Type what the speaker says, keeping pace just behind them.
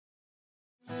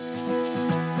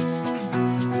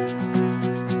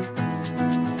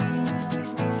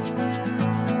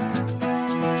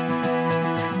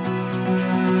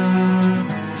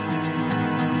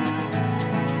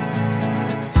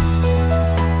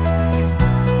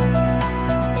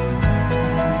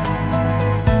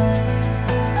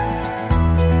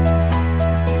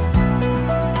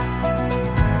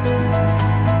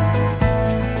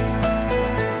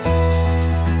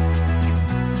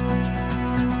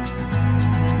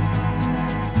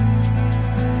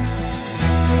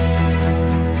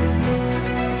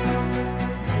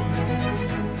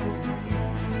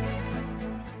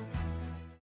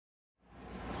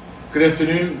Good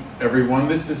afternoon, everyone.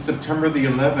 This is September the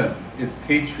 11th. It's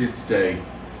Patriots Day.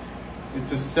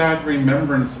 It's a sad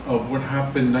remembrance of what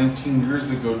happened 19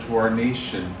 years ago to our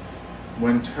nation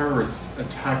when terrorists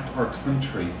attacked our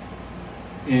country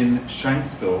in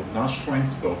Shanksville, not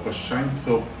Schweinsville, but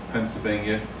Shanksville,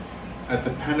 Pennsylvania, at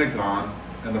the Pentagon,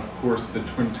 and of course the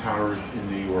Twin Towers in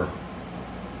New York.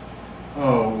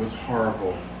 Oh, it was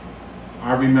horrible.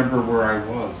 I remember where I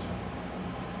was.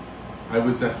 I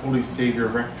was at Holy Savior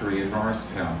Rectory in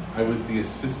Norristown. I was the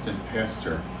assistant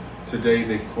pastor. Today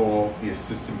they call the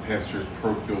assistant pastors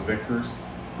parochial vicars.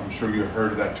 I'm sure you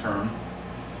heard of that term.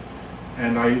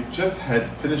 And I just had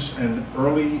finished an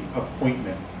early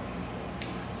appointment.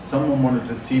 Someone wanted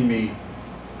to see me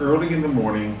early in the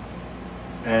morning,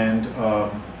 and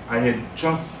I had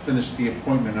just finished the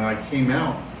appointment, and I came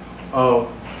out of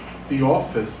the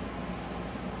office,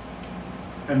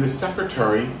 and the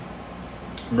secretary,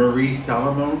 Marie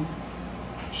Salomon,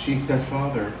 she said,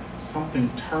 "Father, something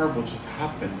terrible just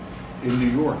happened in New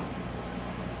York."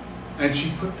 And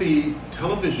she put the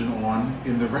television on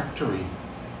in the rectory,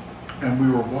 and we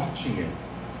were watching it.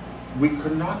 We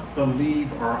could not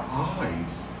believe our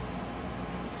eyes.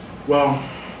 Well,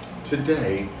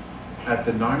 today at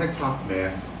the 9 o'clock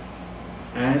Mass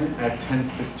and at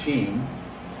 10:15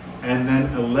 and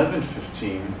then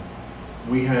 11:15,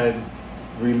 we had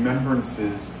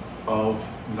remembrances of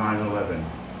 9/11,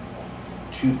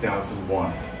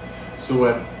 2001. So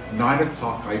at 9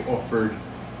 o'clock I offered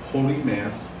Holy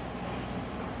Mass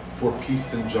for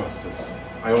peace and justice.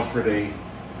 I offered a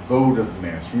votive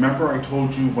Mass. Remember I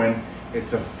told you when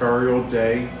it's a ferial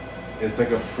day, it's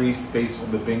like a free space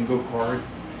on the bingo card?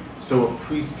 So a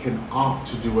priest can opt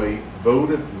to do a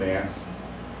votive Mass,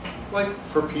 like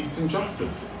for peace and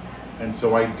justice. And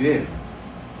so I did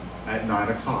at 9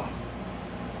 o'clock.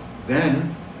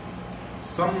 Then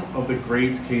some of the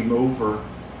grades came over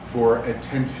for a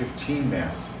 10:15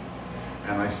 Mass,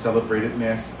 and I celebrated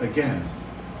Mass again,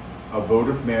 a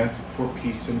votive Mass for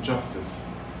peace and justice.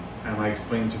 And I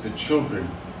explained to the children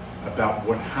about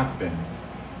what happened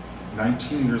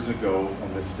 19 years ago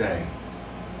on this day.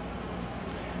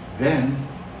 Then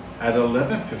at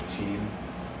 11:15,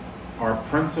 our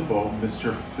principal,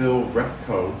 Mr. Phil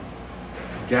Repko,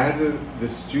 gathered the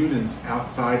students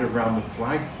outside around the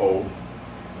flagpole,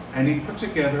 and he put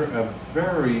together a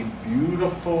very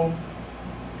beautiful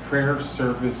prayer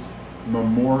service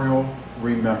memorial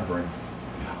remembrance.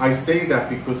 I say that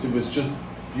because it was just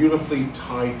beautifully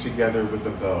tied together with a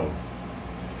bow.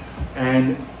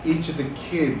 And each of the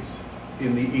kids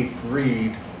in the 8th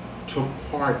grade took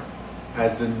part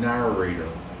as a narrator.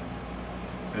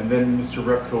 And then Mr.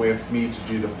 Repko asked me to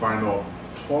do the final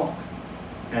talk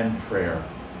and prayer.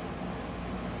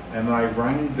 And I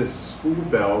rang the school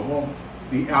bell, well,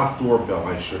 the outdoor bell,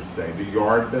 I should say, the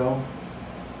yard bell,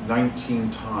 19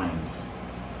 times.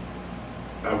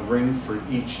 A ring for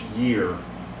each year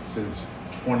since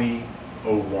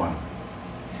 2001.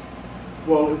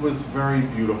 Well, it was very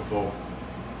beautiful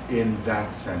in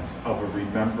that sense of a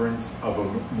remembrance, of a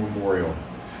memorial.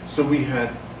 So we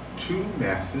had 2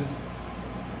 Masses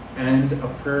and a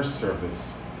prayer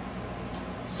service.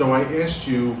 So I asked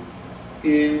you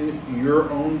in your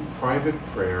own private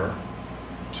prayer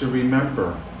to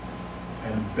remember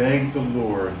and beg the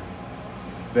Lord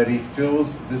that He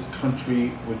fills this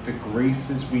country with the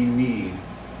graces we need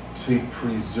to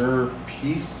preserve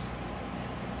peace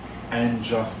and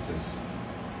justice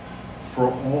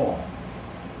for all.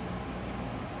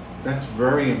 That's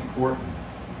very important.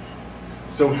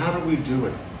 So how do we do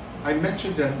it? I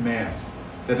mentioned at Mass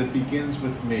that it begins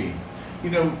with me.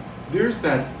 You know, there's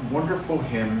that wonderful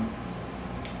hymn,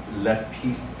 "Let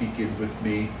peace begin with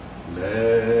me."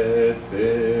 Let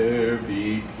there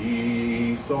be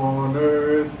peace on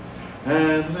earth,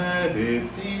 and let it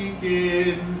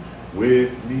begin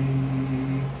with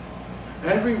me.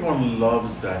 Everyone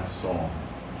loves that song.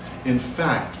 In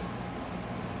fact,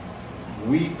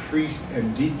 we priests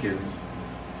and deacons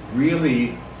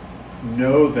really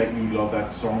know that you love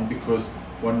that song, because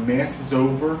when Mass is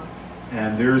over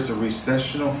and there's a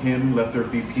recessional hymn, "Let there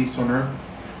be peace on earth,"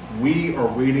 we are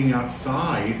waiting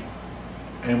outside,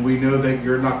 and we know that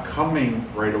you're not coming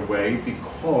right away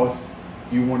because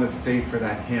you want to stay for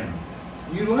that hymn.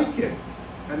 You like it,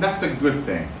 and that's a good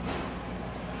thing.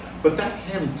 But that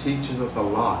hymn teaches us a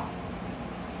lot.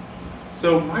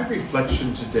 So my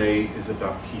reflection today is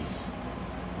about peace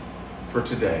for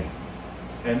today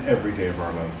and every day of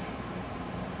our life.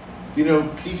 You know,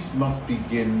 peace must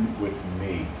begin with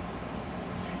me.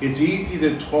 It's easy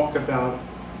to talk about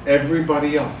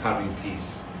everybody else having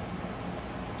peace,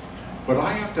 but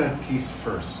I have to have peace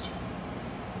first.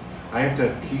 I have to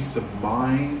have peace of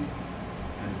mind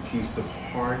and peace of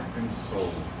heart and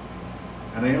soul.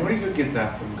 And I only could get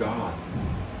that from God.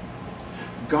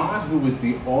 God, who is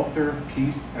the author of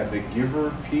peace and the giver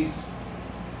of peace,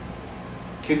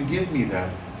 can give me that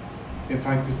if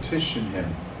I petition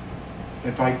him,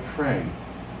 if I pray,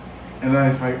 and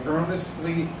if I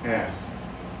earnestly ask,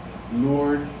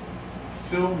 Lord,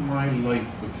 fill my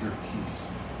life with your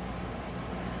peace.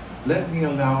 Let me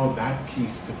allow that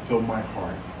peace to fill my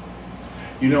heart.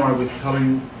 You know, I was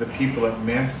telling the people at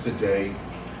Mass today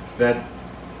that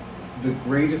the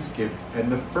greatest gift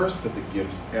and the first of the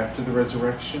gifts after the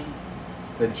resurrection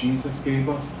that Jesus gave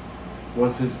us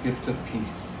was his gift of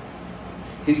peace.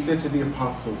 He said to the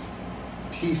apostles,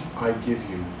 peace I give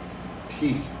you,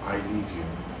 peace I leave you.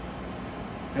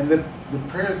 And the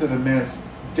prayers of the Mass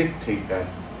dictate that.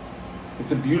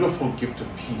 It's a beautiful gift of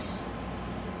peace.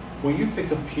 When you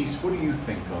think of peace, what do you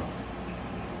think of?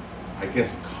 I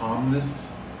guess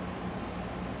calmness,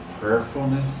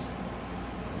 prayerfulness,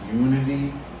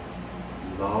 unity,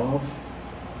 love,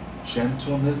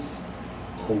 gentleness,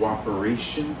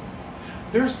 cooperation.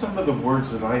 They're some of the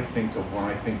words that I think of when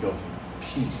I think of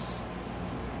peace.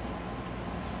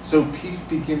 So peace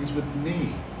begins with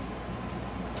me,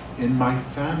 in my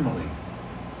family.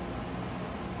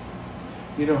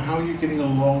 You know, how are you getting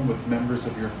along with members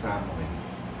of your family?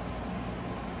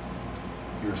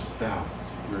 Your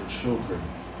spouse, your children,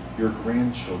 your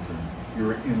grandchildren,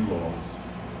 your in-laws.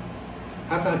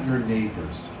 How about your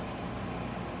neighbors?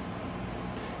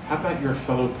 How about your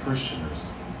fellow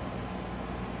parishioners?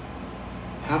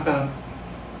 How about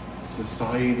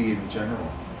society in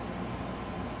general?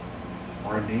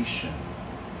 Our nation?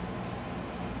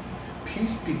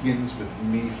 Peace begins with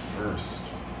me first.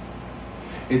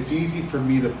 It's easy for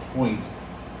me to point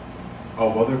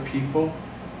of other people,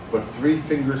 but 3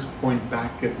 fingers point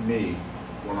back at me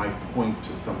when I point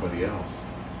to somebody else.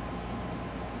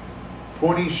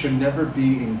 Pointing should never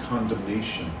be in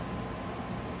condemnation.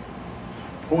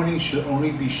 Pointing should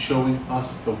only be showing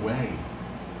us the way,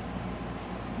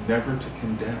 never to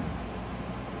condemn,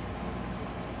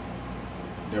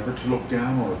 never to look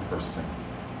down on a person.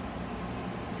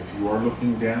 If you are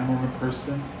looking down on a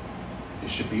person, it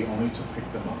should be only to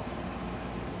pick them up.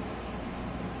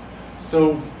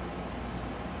 So,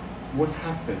 what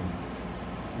happened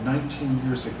 19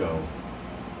 years ago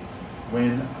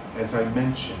when, as I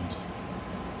mentioned,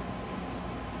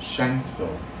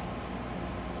 Shanksville,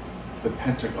 the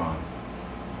Pentagon,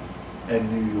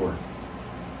 and New York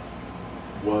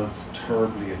was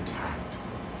terribly attacked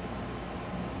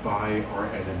by our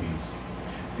enemies,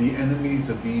 the enemies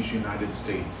of these United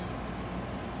States.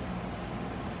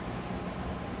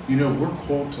 You know, we're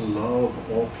called to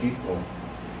love all people,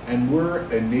 and we're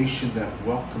a nation that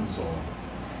welcomes all.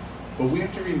 But we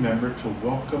have to remember to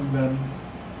welcome them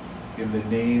in the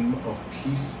name of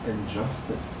peace and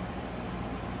justice.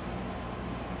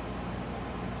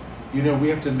 You know, we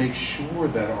have to make sure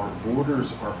that our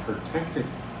borders are protected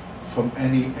from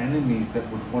any enemies that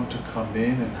would want to come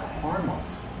in and harm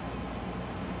us.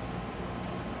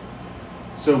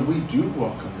 So we do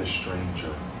welcome the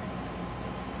stranger,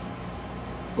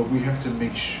 but we have to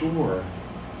make sure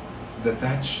that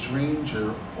that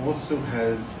stranger also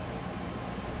has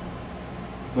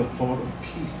the thought of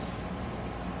peace,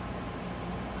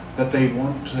 that they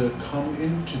want to come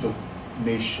into the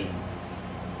nation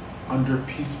under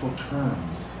peaceful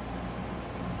terms.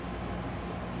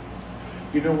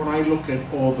 You know, when I look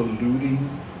at all the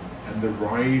looting and the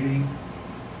rioting,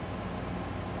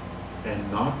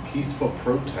 and not peaceful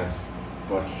protests,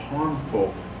 but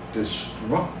harmful,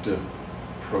 destructive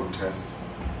protests,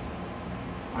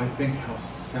 I think how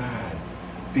sad,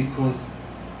 because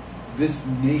this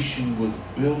nation was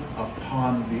built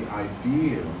upon the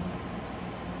ideas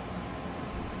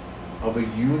of a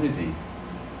unity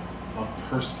of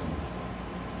persons.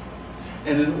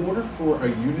 And in order for a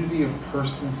unity of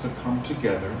persons to come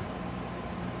together,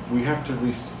 we have to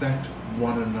respect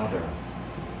one another.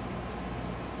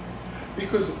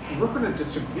 Because we're going to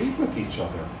disagree with each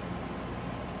other.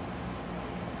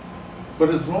 But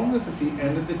as long as at the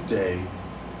end of the day,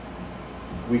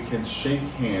 we can shake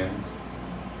hands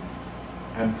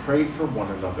and pray for one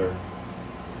another,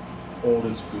 all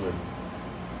is good.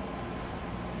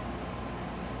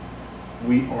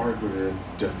 We are going to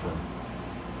differ.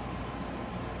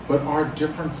 But our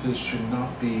differences should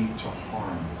not be to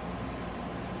harm.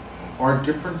 Our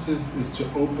differences is to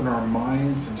open our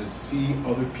minds and to see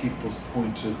other people's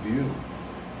point of view.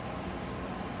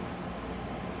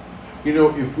 You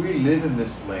know, if we live in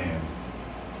this land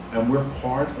and we're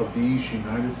part of these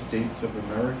United States of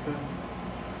America,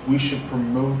 we should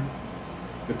promote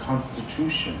the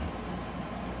Constitution.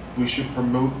 We should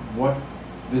promote what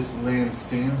this land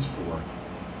stands for,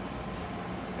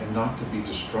 and not to be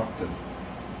destructive.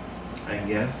 And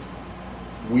yes,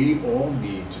 we all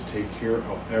need to take care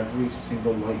of every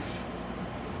single life,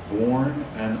 born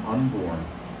and unborn,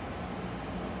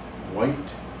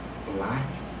 white, black,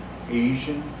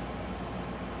 Asian,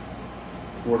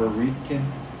 Puerto Rican,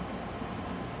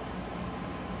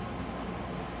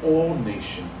 all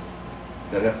nations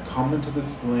that have come into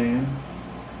this land,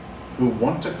 who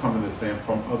want to come in this land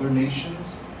from other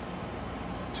nations,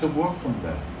 to welcome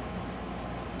them.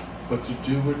 But to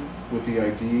do it with the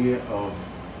idea of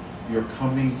you're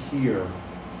coming here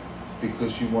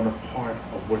because you want a part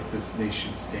of what this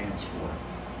nation stands for.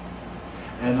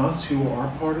 And us who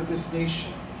are part of this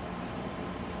nation,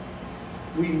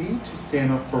 we need to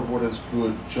stand up for what is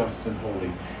good, just, and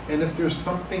holy. And if there's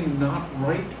something not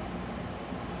right,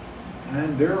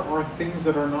 and there are things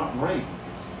that are not right,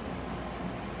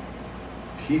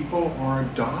 people are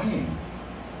dying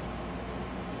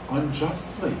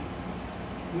unjustly.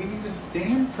 We need to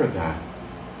stand for that.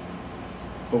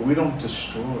 But we don't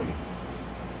destroy.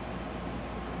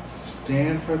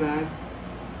 Stand for that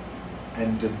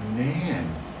and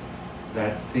demand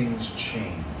that things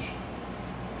change.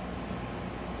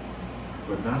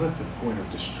 But not at the point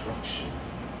of destruction,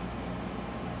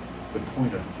 the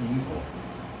point of evil.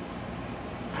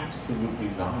 Absolutely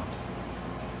not.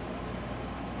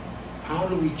 How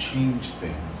do we change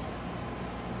things?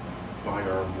 By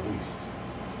our voice.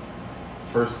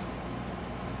 First,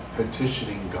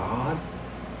 petitioning God,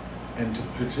 and to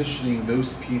petitioning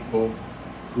those people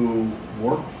who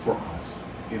work for us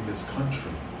in this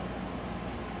country,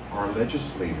 our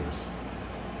legislators,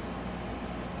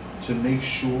 to make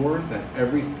sure that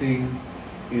everything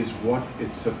is what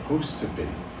it's supposed to be.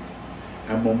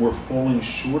 And when we're falling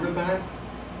short of that,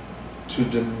 to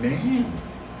demand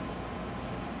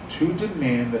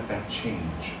that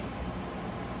change,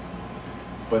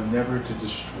 but never to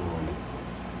destroy,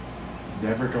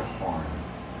 never to harm,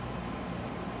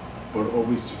 but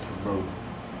always to promote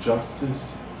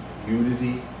justice,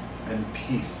 unity, and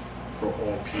peace for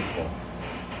all people.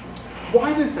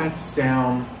 Why does that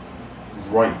sound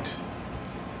right,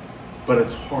 but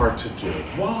it's hard to do?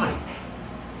 Why?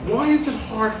 Why is it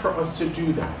hard for us to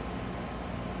do that?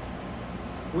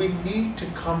 We need to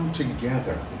come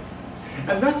together.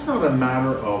 And that's not a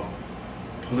matter of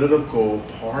political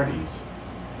parties.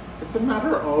 It's a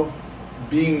matter of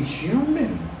being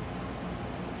human.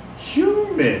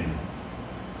 Human.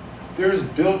 There's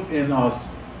built in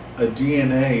us a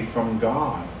DNA from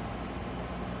God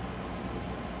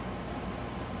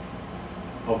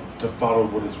to follow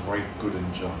what is right, good,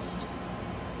 and just.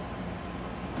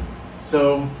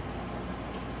 So,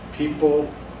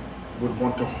 people would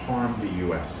want to harm the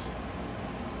U.S.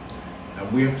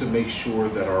 And we have to make sure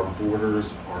that our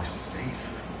borders are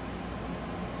safe.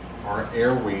 Our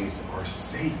airways are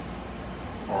safe.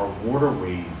 Our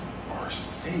waterways are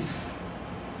safe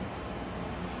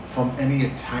from any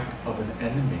attack of an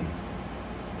enemy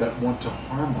that want to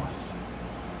harm us.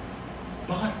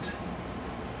 But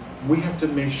we have to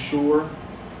make sure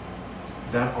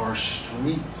that our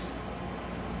streets,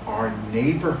 our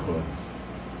neighborhoods,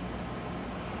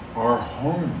 our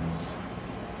homes,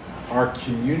 our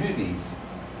communities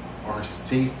are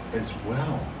safe as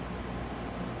well.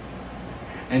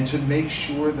 And to make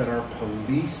sure that our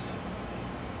police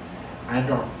and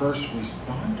our first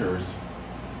responders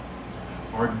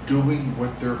are doing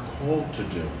what they're called to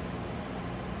do.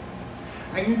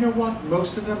 And you know what?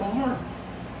 Most of them are.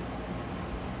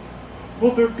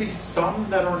 Will there be some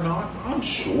that are not? I'm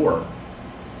sure.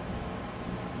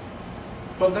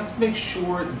 But let's make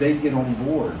sure they get on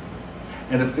board.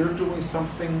 And if they're doing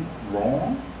something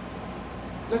wrong,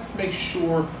 let's make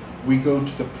sure we go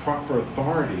to the proper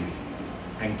authority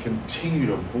and continue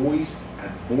to voice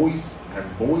and voice and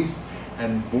voice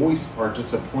and voice our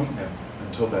disappointment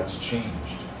until that's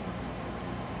changed.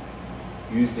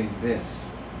 Using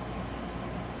this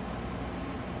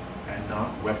and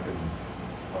not weapons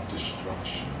of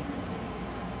destruction.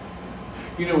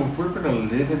 You know, if we're going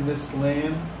to live in this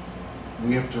land,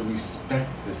 we have to respect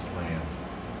this land.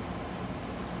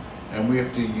 And we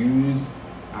have to use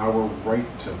our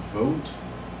right to vote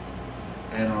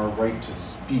and our right to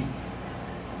speak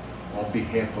on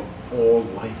behalf of all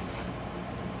life.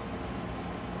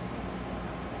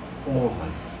 All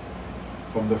life.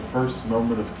 From the first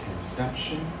moment of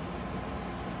conception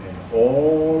and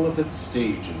all of its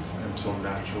stages until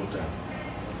natural death.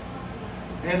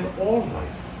 And all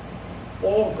life,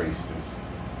 all races,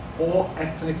 all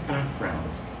ethnic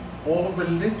backgrounds, all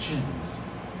religions,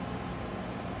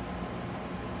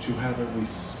 to have a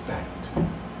respect.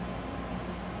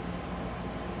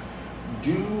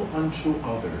 do unto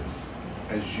others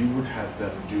as you would have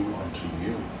them do unto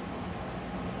you.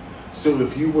 So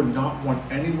if you would not want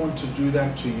anyone to do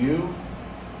that to you,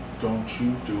 don't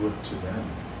you do it to them.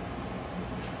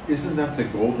 Isn't that the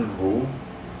golden rule?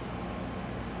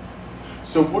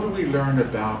 So what do we learn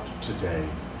about today?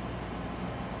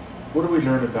 What do we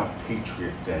learn about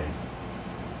Patriot Day?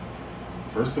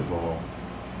 First of all,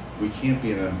 we can't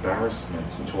be an embarrassment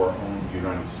to our own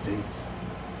United States.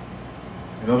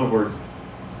 In other words,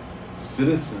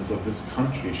 citizens of this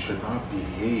country should not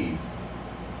behave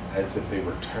as if they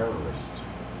were terrorists.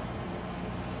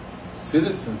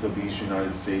 Citizens of these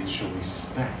United States should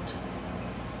respect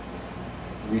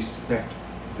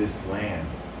this land,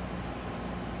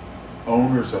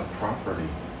 owners of property,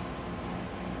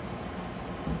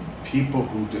 people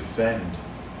who defend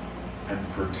and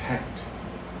protect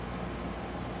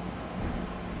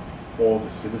all the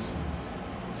citizens.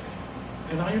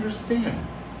 And I understand,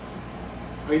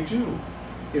 I do.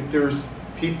 If there's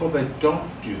people that don't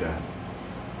do that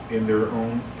in their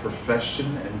own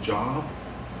profession and job,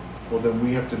 well then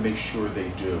we have to make sure they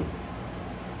do.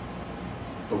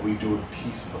 But we do it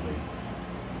peacefully.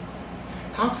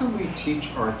 How can we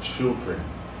teach our children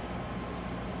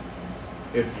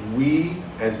if we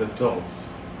as adults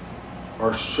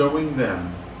are showing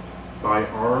them by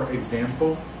our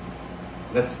example,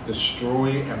 let's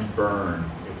destroy and burn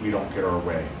if we don't get our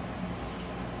way.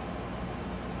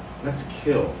 Let's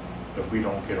kill if we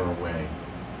don't get our way.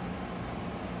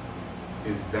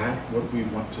 Is that what we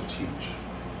want to teach?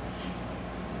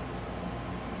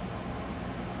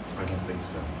 I don't think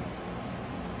so.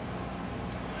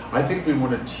 I think we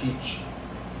want to teach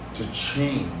to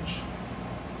change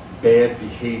bad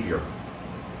behavior.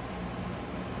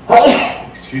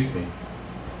 Excuse me.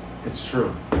 It's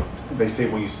true. They say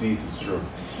when you sneeze, it's true.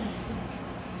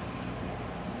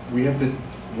 We have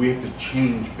to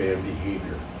change bad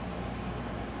behavior.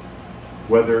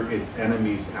 Whether it's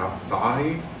enemies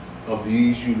outside of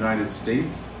these United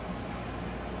States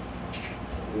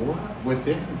or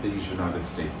within these United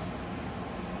States.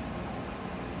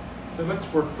 So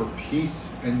let's work for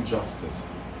peace and justice.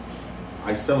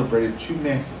 I celebrated 2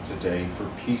 masses today for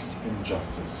peace and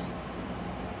justice.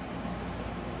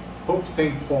 Pope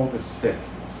St. Paul VI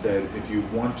said, if you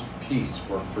want peace,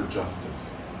 work for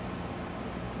justice.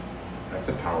 That's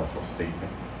a powerful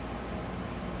statement.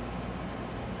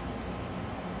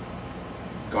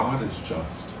 God is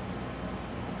just,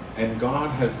 and God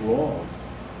has laws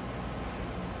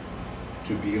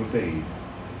to be obeyed.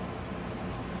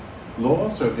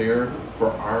 Laws are there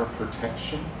for our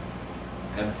protection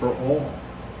and for all.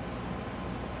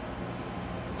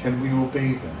 Can we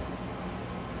obey them?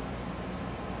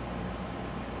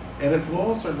 And if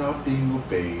laws are not being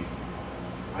obeyed,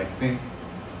 I think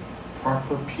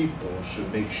proper people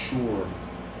should make sure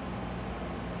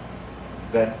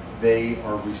that they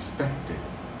are respecting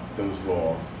those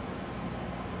laws.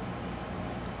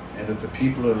 And if the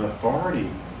people in authority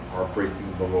are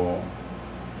breaking the law,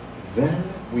 then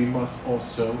we must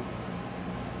also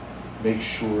make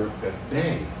sure that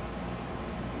they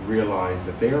realize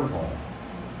that they are wrong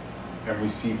and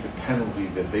receive the penalty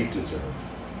that they deserve.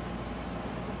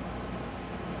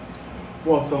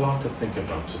 Well, it's a lot to think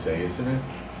about today, isn't it?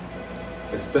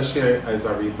 Especially as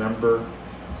I remember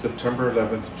September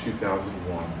 11th,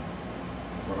 2001,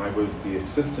 when I was the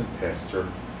assistant pastor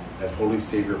at Holy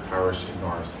Savior Parish in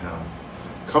Norristown,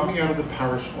 coming out of the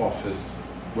parish office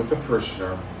with a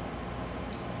parishioner,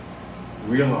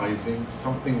 realizing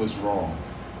something was wrong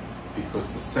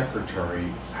because the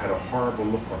secretary had a horrible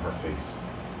look on her face.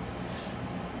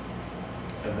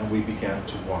 And then we began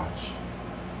to watch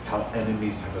how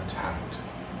enemies have attacked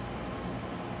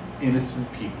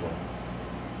innocent people.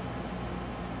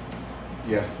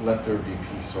 Yes, let there be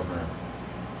peace on earth.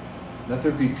 Let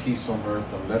there be peace on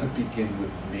earth, and let it begin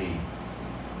with me.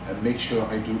 And make sure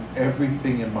I do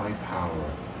everything in my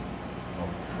power of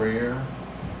prayer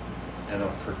and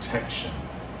of protection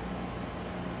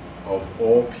of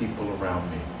all people around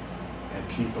me and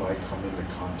people I come into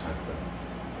contact with,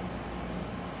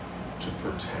 to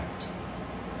protect,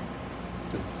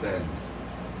 defend,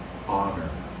 honor,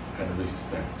 and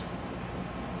respect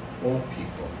all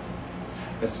people,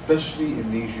 especially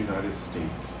in these United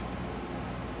States,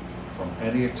 from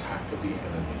any attack of the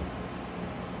enemy.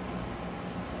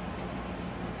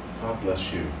 God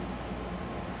bless you,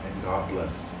 and God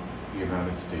bless the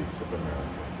United States of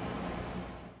America.